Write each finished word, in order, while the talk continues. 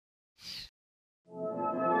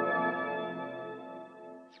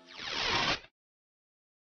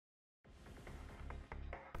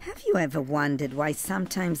Have you ever wondered why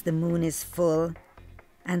sometimes the moon is full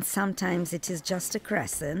and sometimes it is just a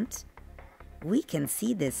crescent? We can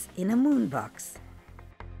see this in a moon box.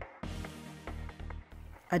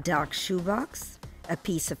 A dark shoebox, a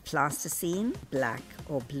piece of plasticine, black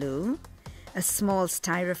or blue, a small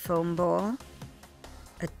styrofoam ball,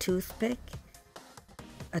 a toothpick,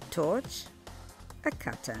 a torch, a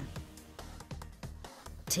cutter.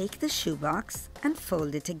 Take the shoebox and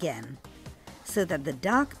fold it again, so that the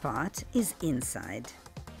dark part is inside.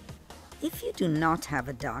 If you do not have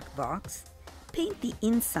a dark box, paint the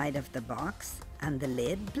inside of the box and the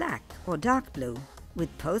lid black or dark blue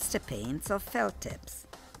with poster paints or felt tips.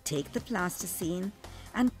 Take the plasticine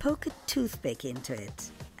and poke a toothpick into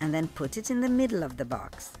it, and then put it in the middle of the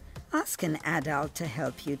box. Ask an adult to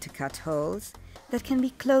help you to cut holes that can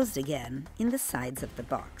be closed again in the sides of the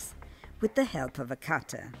box with the help of a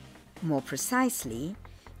cutter. More precisely,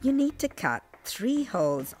 you need to cut 3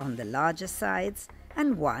 holes on the larger sides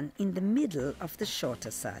and 1 in the middle of the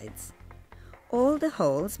shorter sides. All the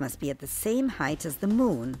holes must be at the same height as the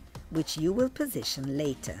moon, which you will position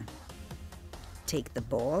later. Take the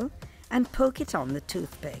ball and poke it on the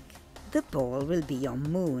toothpick. The ball will be your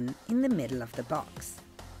moon in the middle of the box.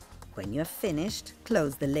 When you're finished,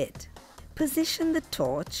 close the lid. Position the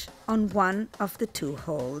torch on one of the 2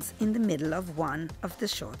 holes in the middle of one of the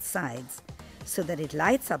short sides, so that it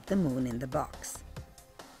lights up the moon in the box.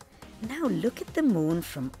 Now look at the moon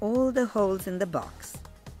from all the holes in the box,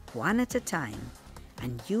 one at a time,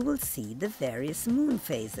 and you will see the various moon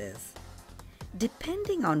phases.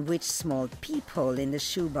 Depending on which small peephole in the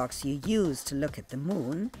shoebox you use to look at the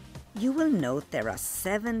moon, you will note there are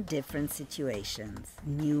 7 different situations: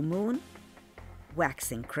 new moon,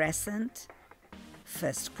 waxing crescent,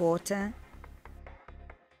 first quarter,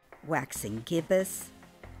 waxing gibbous,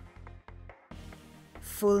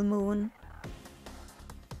 full moon,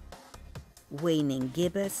 waning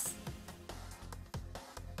gibbous,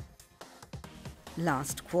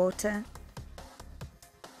 last quarter,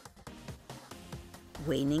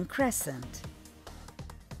 waning crescent.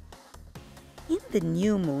 In the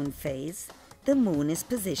new moon phase, the moon is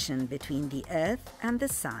positioned between the Earth and the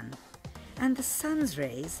Sun, and the Sun's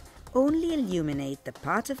rays only illuminate the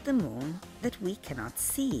part of the moon that we cannot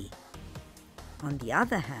see. On the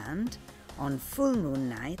other hand, on full moon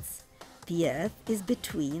nights, the Earth is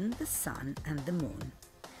between the Sun and the moon.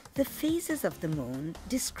 The phases of the moon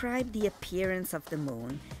describe the appearance of the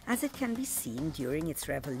moon as it can be seen during its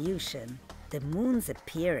revolution. The moon's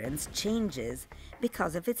appearance changes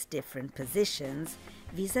because of its different positions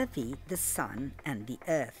vis-à-vis the Sun and the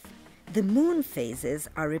Earth. The moon phases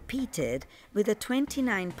are repeated with a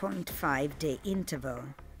 29.5-day interval,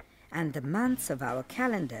 and the months of our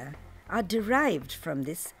calendar are derived from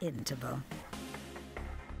this interval.